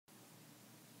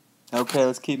Okay,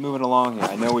 let's keep moving along here.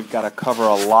 I know we've got to cover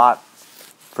a lot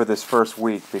for this first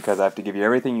week because I have to give you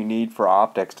everything you need for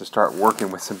optics to start working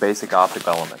with some basic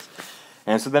optical elements.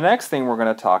 And so the next thing we're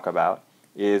going to talk about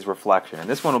is reflection. And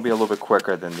this one will be a little bit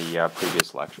quicker than the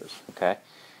previous lectures. Okay?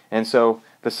 And so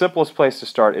the simplest place to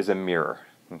start is a mirror.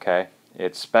 Okay?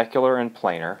 It's specular and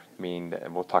planar, meaning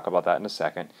we'll talk about that in a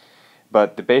second.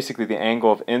 But basically the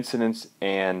angle of incidence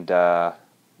and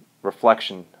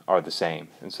reflection are the same,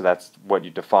 and so that's what you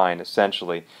define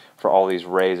essentially for all these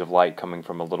rays of light coming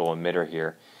from a little emitter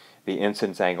here. The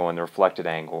incidence angle and the reflected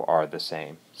angle are the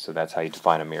same, so that's how you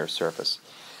define a mirror surface.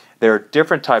 There are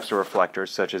different types of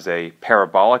reflectors, such as a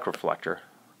parabolic reflector.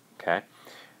 Okay,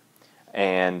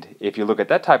 and if you look at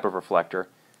that type of reflector,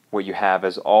 what you have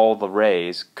is all the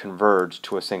rays converge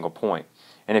to a single point.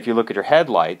 And if you look at your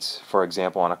headlights, for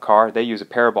example, on a car, they use a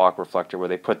parabolic reflector where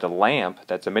they put the lamp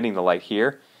that's emitting the light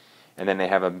here, and then they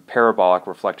have a parabolic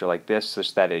reflector like this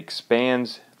such that it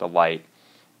expands the light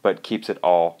but keeps it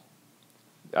all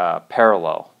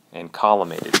parallel and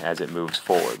collimated as it moves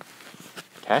forward.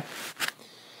 Okay?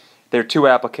 There are two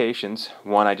applications.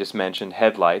 One I just mentioned,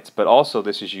 headlights, but also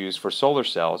this is used for solar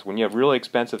cells. When you have really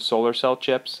expensive solar cell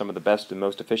chips, some of the best and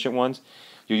most efficient ones,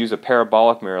 you use a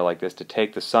parabolic mirror like this to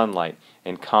take the sunlight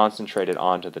and concentrate it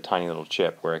onto the tiny little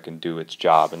chip where it can do its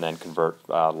job and then convert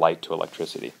light to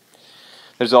electricity.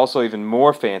 There's also even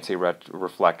more fancy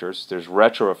reflectors. There's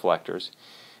retroreflectors.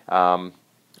 I'm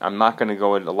not going to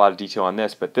go into a lot of detail on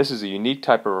this, but this is a unique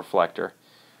type of reflector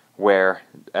where,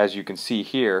 as you can see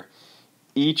here,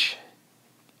 each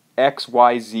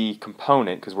XYZ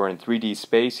component, because we're in 3D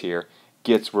space here,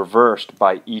 gets reversed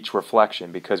by each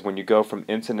reflection, because when you go from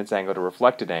incidence angle to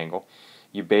reflected angle,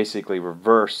 you basically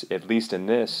reverse, at least in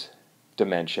this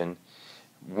dimension,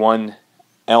 one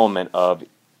element of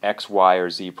X, Y,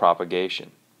 or Z propagation.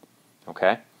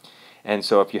 Okay? And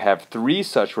so if you have three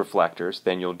such reflectors,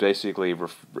 then you'll basically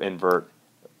invert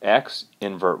X,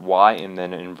 invert Y, and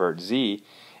then invert Z,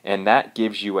 and that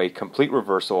gives you a complete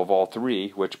reversal of all three,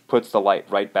 which puts the light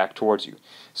right back towards you.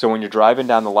 So when you're driving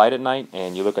down the light at night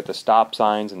and you look at the stop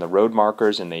signs and the road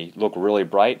markers and they look really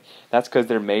bright, that's because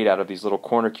they're made out of these little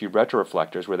corner cube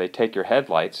retroreflectors where they take your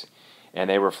headlights and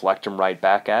they reflect them right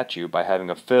back at you by having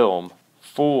a film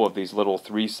full of these little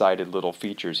three-sided little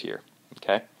features here.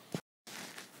 Okay?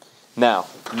 Now,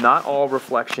 not all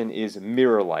reflection is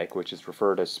mirror-like, which is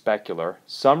referred as specular.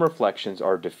 Some reflections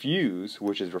are diffuse,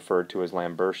 which is referred to as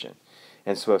Lambertian.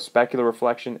 And so specular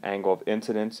reflection, angle of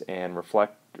incidence, and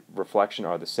reflection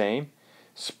are the same.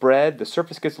 Spread, the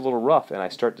surface gets a little rough and I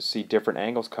start to see different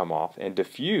angles come off. And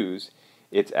diffuse,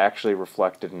 it's actually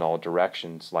reflected in all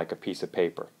directions like a piece of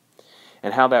paper.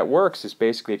 And how that works is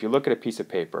basically if you look at a piece of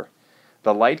paper,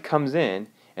 the light comes in,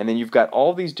 and then you've got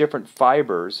all these different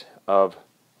fibers of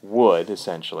wood,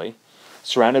 essentially,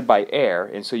 surrounded by air,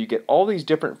 and so you get all these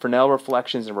different Fresnel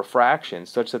reflections and refractions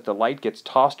such that the light gets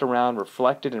tossed around,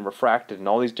 reflected and refracted in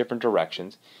all these different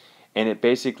directions, and it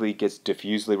basically gets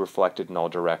diffusely reflected in all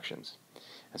directions.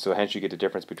 And so hence you get the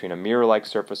difference between a mirror-like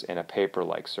surface and a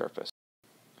paper-like surface.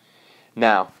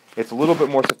 Now, it's a little bit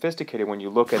more sophisticated when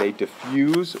you look at a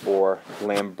diffuse, or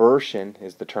Lambertian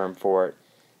is the term for it,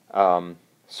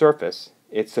 surface.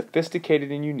 It's sophisticated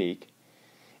and unique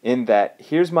in that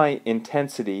here's my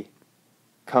intensity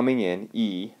coming in,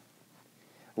 E.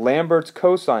 Lambert's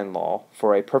cosine law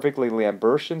for a perfectly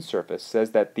Lambertian surface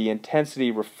says that the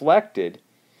intensity reflected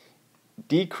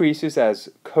decreases as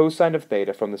cosine of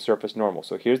theta from the surface normal.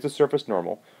 So here's the surface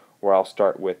normal, where I'll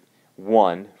start with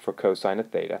 1 for cosine of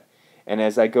theta. And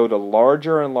as I go to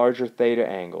larger and larger theta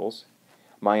angles,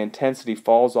 my intensity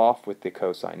falls off with the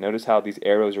cosine. Notice how these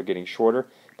arrows are getting shorter?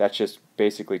 That's just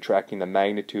basically tracking the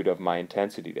magnitude of my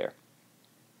intensity there.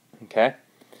 Okay?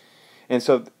 And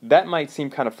so that might seem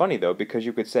kind of funny though, because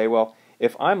you could say, well,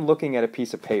 if I'm looking at a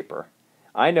piece of paper,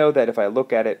 I know that if I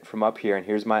look at it from up here and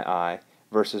here's my eye,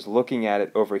 versus looking at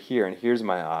it over here and here's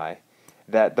my eye,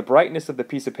 that the brightness of the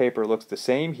piece of paper looks the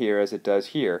same here as it does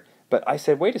here. But I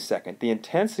said, wait a second, the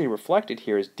intensity reflected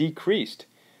here is decreased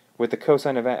with the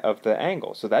cosine of the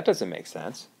angle, so that doesn't make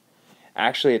sense.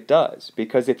 Actually it does,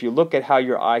 because if you look at how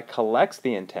your eye collects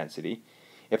the intensity,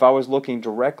 if I was looking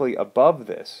directly above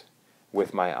this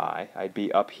with my eye, I'd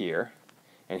be up here,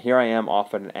 and here I am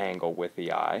off at an angle with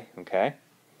the eye, okay?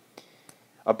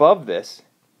 Above this,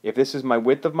 if this is my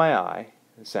width of my eye,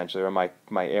 essentially, or my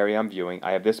area I'm viewing,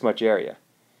 I have this much area,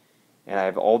 and I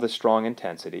have all this strong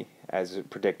intensity, as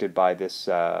predicted by this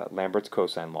Lambert's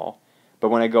cosine law. But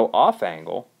when I go off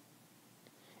angle,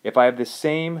 if I have the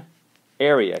same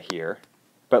area here,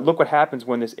 but look what happens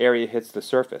when this area hits the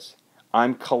surface.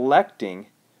 I'm collecting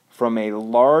from a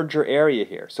larger area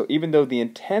here. So even though the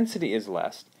intensity is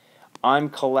less, I'm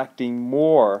collecting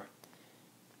more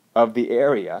of the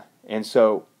area. And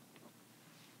so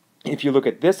if you look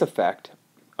at this effect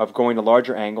of going to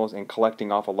larger angles and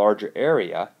collecting off a larger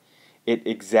area, it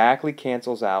exactly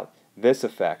cancels out this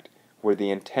effect where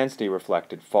the intensity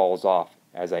reflected falls off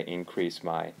as I increase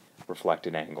my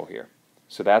reflected angle here.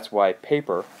 So that's why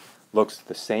paper looks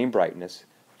the same brightness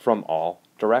from all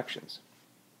directions.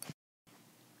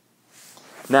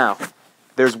 Now,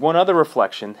 there's one other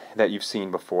reflection that you've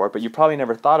seen before, but you probably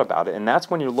never thought about it, and that's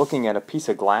when you're looking at a piece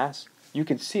of glass. You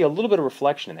can see a little bit of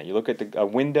reflection in that. You look at a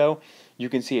window, you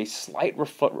can see a slight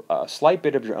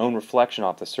bit of your own reflection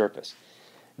off the surface.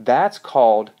 That's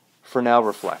called Fresnel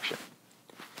reflection.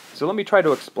 So let me try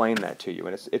to explain that to you,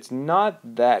 and it's not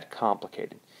that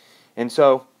complicated. And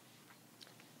so,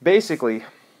 basically,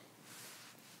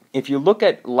 if you look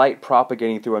at light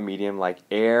propagating through a medium like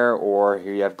air, or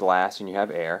here you have glass and you have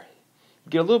air,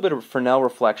 you get a little bit of Fresnel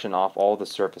reflection off all the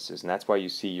surfaces, and that's why you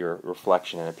see your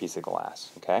reflection in a piece of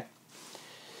glass. Okay?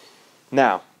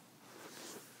 Now,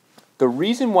 the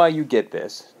reason why you get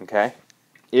this, okay,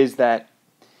 is that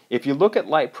if you look at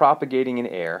light propagating in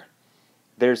air,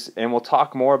 and we'll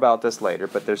talk more about this later,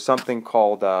 but there's something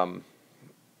called, I don't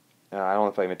know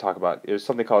if I even talk about it, there's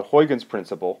something called Huygens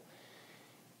Principle,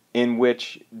 in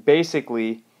which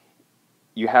basically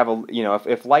you have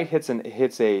if light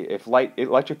if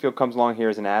electric field comes along here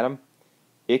as an atom,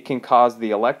 it can cause the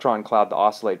electron cloud to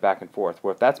oscillate back and forth.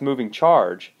 Well, if that's moving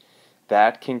charge,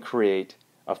 that can create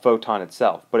a photon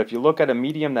itself. But if you look at a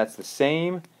medium that's the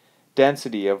same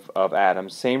density of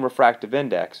atoms, same refractive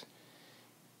index,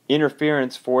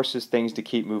 interference forces things to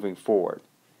keep moving forward.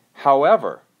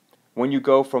 However, when you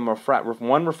go from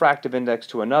one refractive index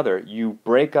to another, you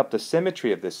break up the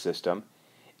symmetry of this system,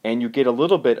 and you get a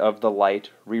little bit of the light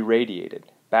re-radiated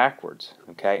backwards.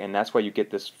 Okay, and that's why you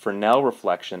get this Fresnel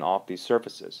reflection off these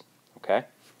surfaces. Okay,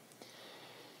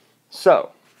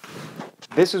 so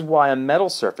this is why a metal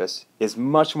surface is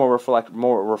much more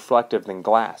reflective than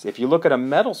glass. If you look at a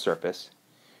metal surface,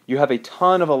 you have a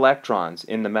ton of electrons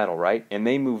in the metal, right? And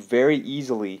they move very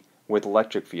easily with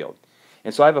electric field.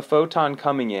 And so I have a photon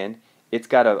coming in, it's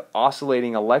got an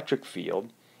oscillating electric field,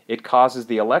 it causes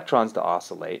the electrons to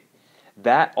oscillate.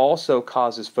 That also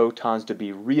causes photons to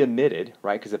be re-emitted,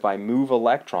 right? Because if I move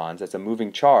electrons, that's a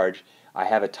moving charge, I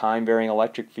have a time-varying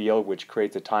electric field which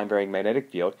creates a time-varying magnetic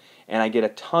field, and I get a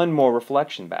ton more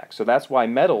reflection back. So that's why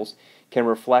metals can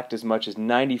reflect as much as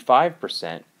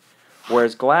 95%,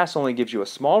 whereas glass only gives you a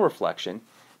small reflection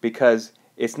because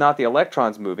it's not the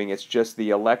electrons moving, it's just the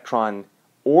electron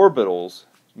orbitals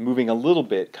moving a little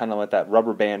bit, kind of like that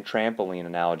rubber band trampoline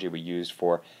analogy we used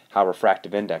for how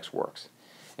refractive index works.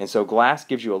 And so glass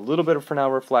gives you a little bit of Fresnel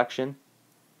reflection,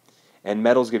 and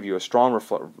metals give you a strong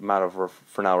amount of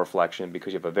Fresnel reflection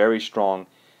because you have a very strong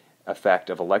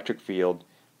effect of electric field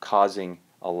causing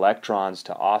electrons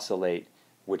to oscillate,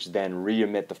 which then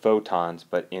re-emit the photons,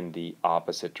 but in the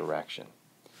opposite direction.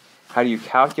 How do you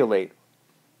calculate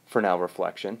Fresnel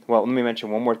reflection? Well, let me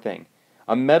mention one more thing.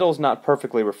 A metal's not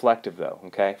perfectly reflective, though.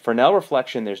 Okay, Fresnel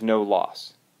reflection, there's no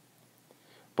loss.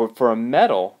 But for a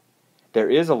metal, there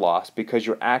is a loss because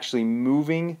you're actually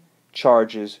moving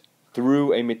charges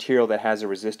through a material that has a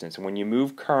resistance. And when you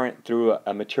move current through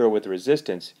a material with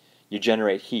resistance, you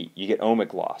generate heat. You get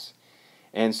ohmic loss.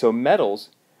 And so metals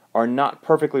are not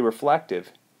perfectly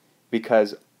reflective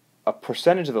because a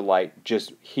percentage of the light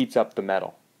just heats up the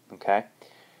metal. Okay?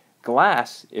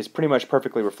 Glass is pretty much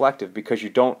perfectly reflective because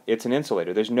it's an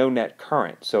insulator. There's no net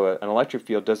current. So an electric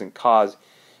field doesn't cause,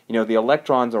 the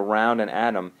electrons around an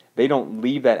atom, they don't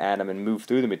leave that atom and move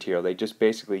through the material. They just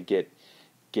basically get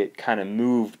kind of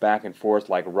moved back and forth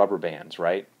like rubber bands,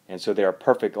 right? And so they're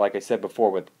perfect, like I said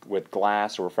before, with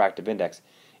glass or refractive index.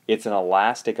 It's an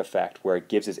elastic effect where it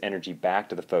gives its energy back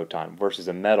to the photon versus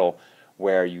a metal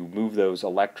where you move those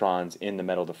electrons in the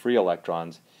metal, the free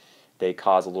electrons, they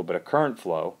cause a little bit of current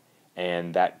flow,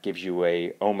 and that gives you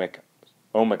a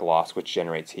ohmic loss, which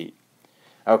generates heat.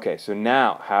 Okay, so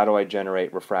now how do I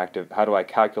calculate refractive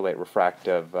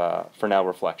Fresnel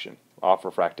reflection off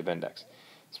refractive index?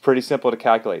 It's pretty simple to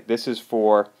calculate. This is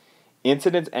for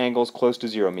incidence angles close to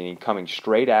zero, meaning coming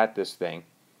straight at this thing.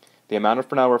 The amount of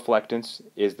Fresnel reflectance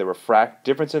is the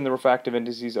difference in the refractive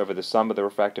indices over the sum of the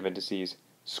refractive indices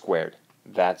squared.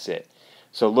 That's it.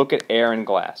 So look at air and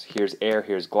glass. Here's air,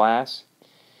 here's glass.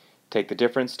 Take the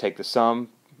difference, take the sum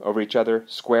over each other,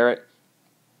 square it.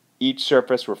 Each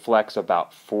surface reflects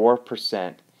about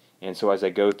 4%. And so as I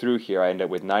go through here, I end up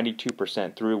with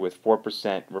 92% through with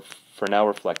 4% Fresnel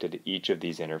reflected at each of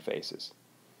these interfaces.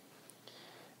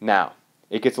 Now,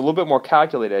 it gets a little bit more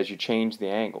calculated as you change the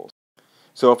angles.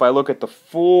 So if I look at the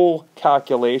full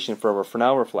calculation for a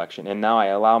Fresnel reflection, and now I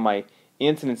allow my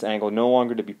incidence angle no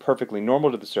longer to be perfectly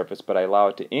normal to the surface, but I allow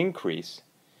it to increase,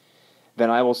 then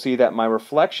I will see that my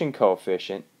reflection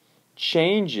coefficient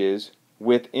changes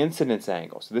with incidence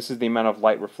angle. So this is the amount of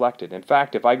light reflected. In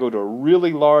fact, if I go to a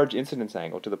really large incidence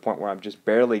angle to the point where I'm just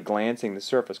barely glancing the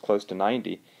surface close to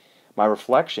 90, my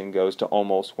reflection goes to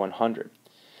almost 100.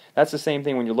 That's the same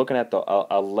thing when you're looking at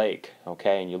a lake,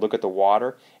 okay, and you look at the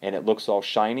water and it looks all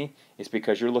shiny. It's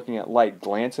because you're looking at light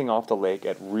glancing off the lake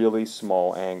at really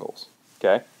small angles,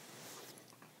 okay?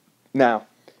 Now,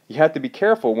 you have to be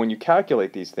careful when you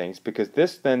calculate these things, because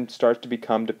this then starts to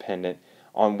become dependent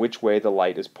on which way the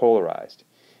light is polarized.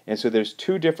 And so there's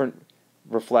two different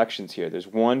reflections here. There's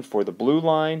one for the blue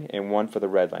line and one for the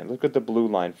red line. Look at the blue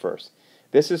line first.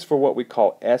 This is for what we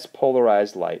call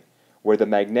S-polarized light, where the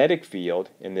magnetic field,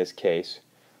 in this case,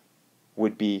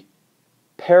 would be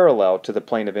parallel to the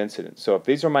plane of incidence. So if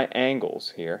these are my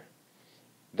angles here,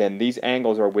 then these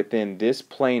angles are within this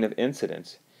plane of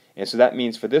incidence. And so that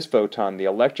means for this photon, the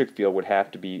electric field would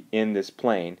have to be in this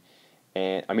plane,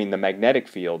 and the magnetic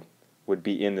field would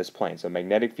be in this plane. So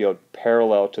magnetic field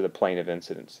parallel to the plane of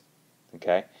incidence,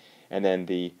 okay? And then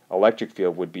the electric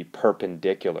field would be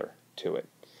perpendicular to it.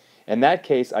 In that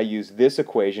case, I use this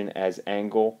equation as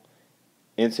angle,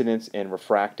 incidence, and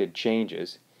refracted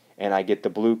changes, and I get the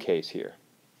blue case here,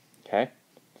 okay?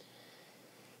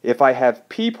 If I have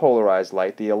p-polarized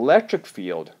light, the electric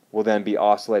field will then be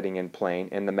oscillating in plane,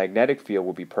 and the magnetic field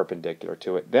will be perpendicular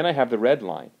to it. Then I have the red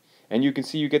line. And you can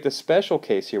see you get the special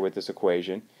case here with this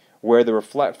equation, where the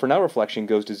Fresnel reflection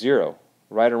goes to 0,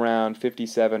 right around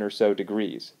 57 or so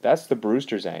degrees. That's the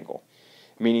Brewster's angle,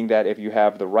 meaning that if you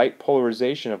have the right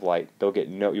polarization of light, you'll get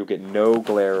no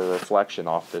glare or reflection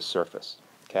off this surface.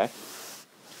 Okay?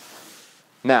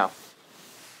 Now,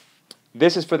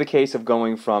 this is for the case of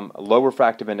going from low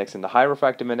refractive index into high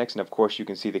refractive index, and of course you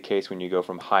can see the case when you go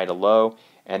from high to low,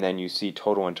 and then you see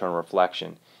total internal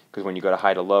reflection. Because when you go to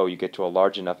high to low, you get to a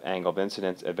large enough angle of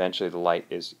incidence, eventually the light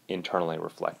is internally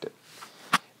reflected.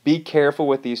 Be careful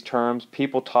with these terms.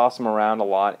 People toss them around a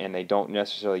lot, and they don't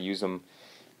necessarily use them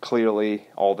clearly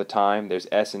all the time. There's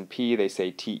S and P, they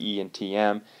say TE and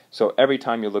TM. So every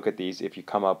time you look at these, if you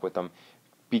come up with them,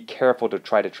 be careful to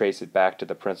try to trace it back to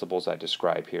the principles I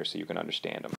describe here so you can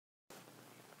understand them.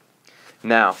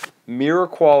 Now, mirror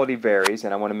quality varies,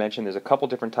 and I want to mention there's a couple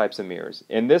different types of mirrors.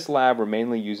 In this lab, we're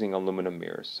mainly using aluminum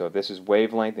mirrors. So if this is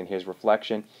wavelength and here's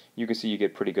reflection, you can see you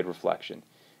get pretty good reflection.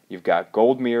 You've got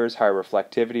gold mirrors, higher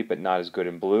reflectivity, but not as good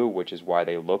in blue, which is why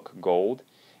they look gold.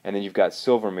 And then you've got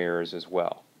silver mirrors as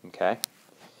well. Okay?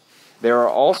 There are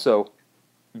also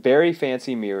very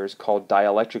fancy mirrors called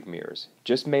dielectric mirrors,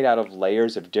 just made out of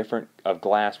layers of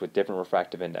glass with different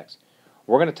refractive index.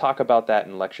 We're going to talk about that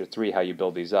in Lecture 3, how you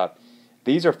build these up.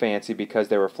 These are fancy because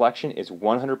their reflection is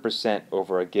 100%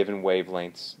 over a given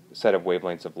set of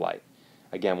wavelengths of light.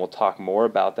 Again, we'll talk more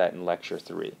about that in Lecture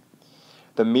 3.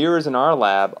 The mirrors in our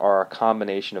lab are a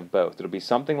combination of both. It'll be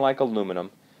something like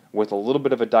aluminum with a little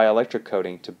bit of a dielectric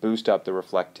coating to boost up the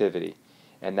reflectivity.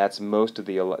 And that's most of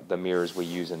the mirrors we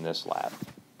use in this lab.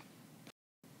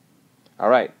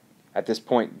 Alright, at this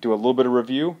point, do a little bit of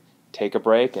review, take a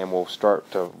break, and we'll start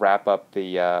to wrap up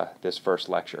this first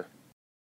lecture.